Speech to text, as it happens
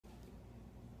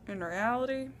in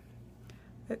reality,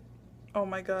 oh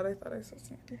my god, I thought I saw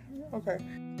something. Okay.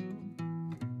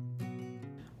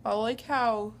 I like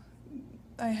how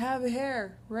I have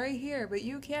hair right here, but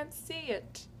you can't see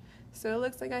it. So it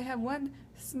looks like I have one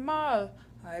small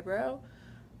eyebrow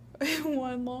and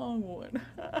one long one.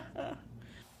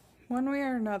 One way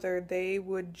or another, they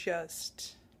would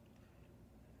just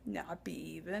not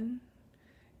be even.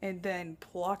 And then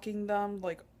plucking them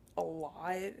like a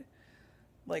lot.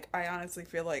 Like, I honestly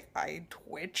feel like I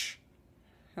twitch.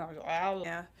 And I was like, ow.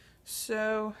 Yeah.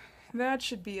 So that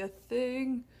should be a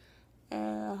thing.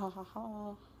 There's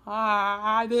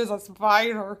a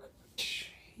spider.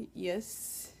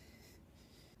 Yes.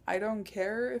 I don't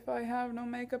care if I have no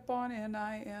makeup on and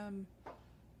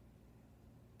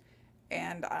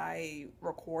I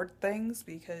record things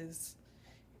because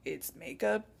it's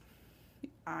makeup.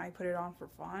 I put it on for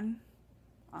fun.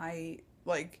 I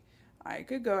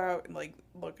could go out and like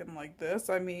looking like this.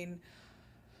 I mean,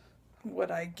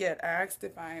 would I get asked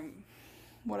if I'm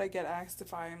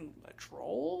a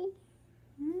troll?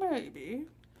 Maybe.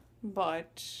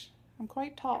 But I'm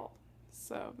quite tall,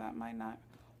 so that might not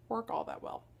work all that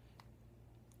well.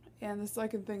 And the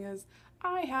second thing is,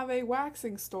 I have a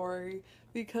waxing story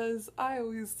because I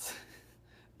always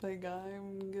think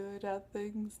I'm good at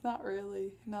things. Not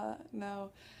really.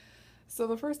 No. So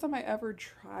the first time I ever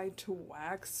tried to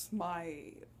wax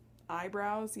my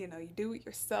eyebrows, you do it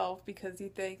yourself because you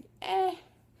think,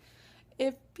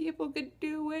 if people could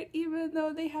do it, even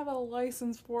though they have a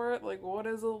license for it, like what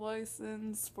is a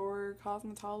license for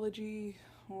cosmetology?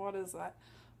 What is that?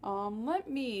 Let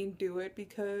me do it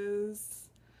because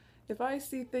if I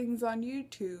see things on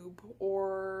YouTube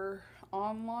or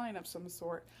online of some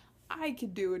sort, I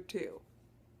could do it too.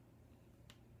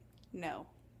 No.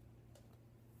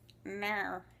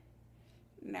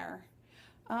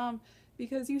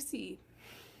 Because you see,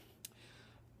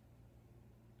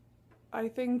 I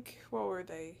think, what were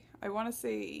they? I want to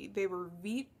say they were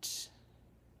Veet,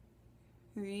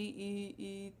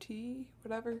 V-E-E-T,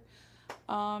 whatever.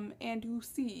 And you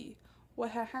see,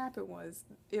 what had happened was,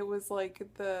 it was like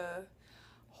the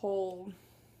whole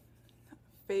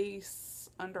face,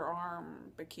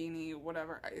 underarm, bikini,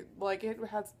 whatever. It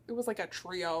was like a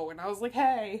trio, and I was like,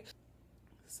 hey.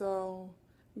 So,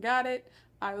 got it.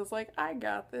 I was like, I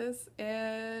got this.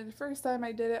 And first time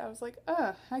I did it, I was like,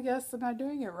 I guess I'm not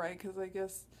doing it right, because I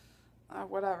guess,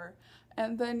 whatever.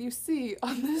 And then you see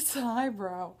on this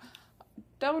eyebrow,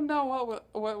 don't know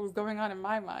what was going on in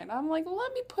my mind. I'm like,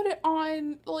 let me put it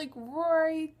on, like,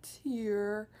 right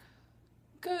here.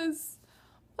 Because,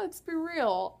 let's be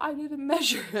real, I didn't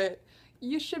measure it.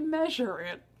 You should measure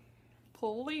it.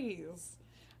 Please.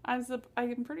 I'm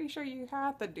pretty sure you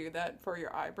have to do that for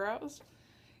your eyebrows.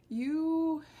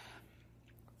 You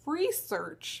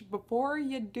research before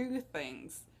you do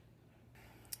things.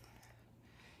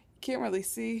 Can't really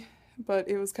see, but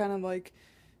it was kind of like,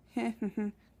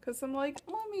 because I'm like,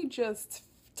 let me just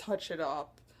touch it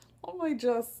up. Let me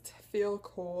just feel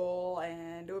cool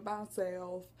and do it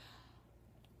myself.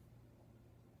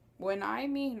 When I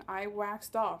mean I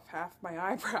waxed off half my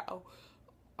eyebrow,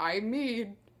 I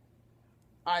mean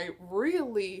I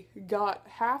really got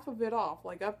half of it off,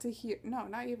 like up to here. No,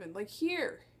 not even, like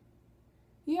here.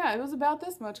 Yeah, it was about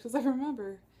this much because I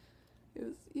remember. It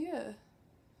was, yeah.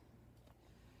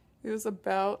 It was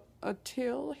about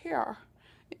until here.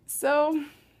 So,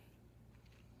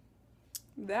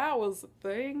 that was the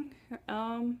thing.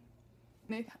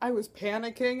 I was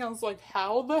panicking. I was like,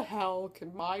 how the hell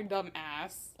can my dumb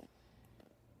ass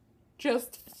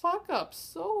just fuck up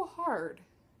so hard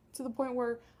to the point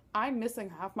where I'm missing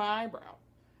half my eyebrow?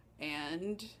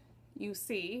 And you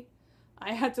see,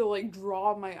 I had to like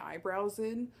draw my eyebrows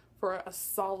in for a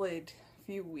solid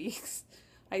few weeks,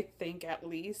 I think, at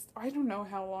least. I don't know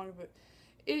how long, but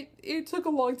it took a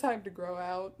long time to grow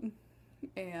out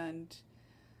and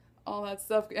all that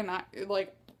stuff. And I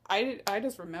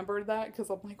just remembered that because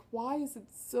I'm like, why is it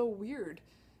so weird?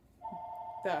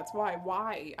 That's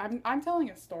why. I'm telling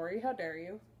a story. How dare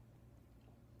you?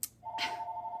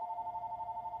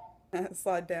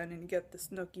 Slide down and get the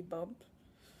snooky bump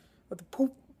or the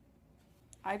poop.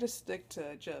 I just stick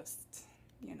to just,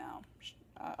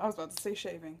 I was about to say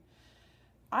shaving.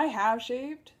 I have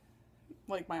shaved,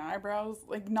 like, my eyebrows,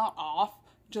 like, not off,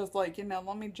 just like,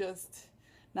 let me just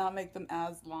not make them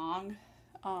as long.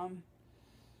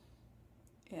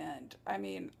 And I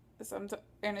mean,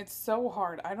 and it's so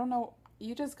hard. I don't know.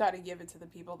 You just got to give it to the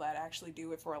people that actually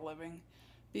do it for a living,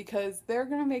 because they're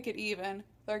gonna make it even.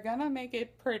 They're gonna make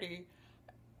it pretty,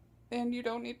 and you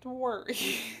don't need to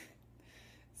worry.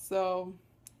 So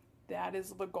that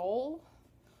is the goal.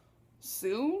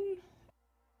 Soon,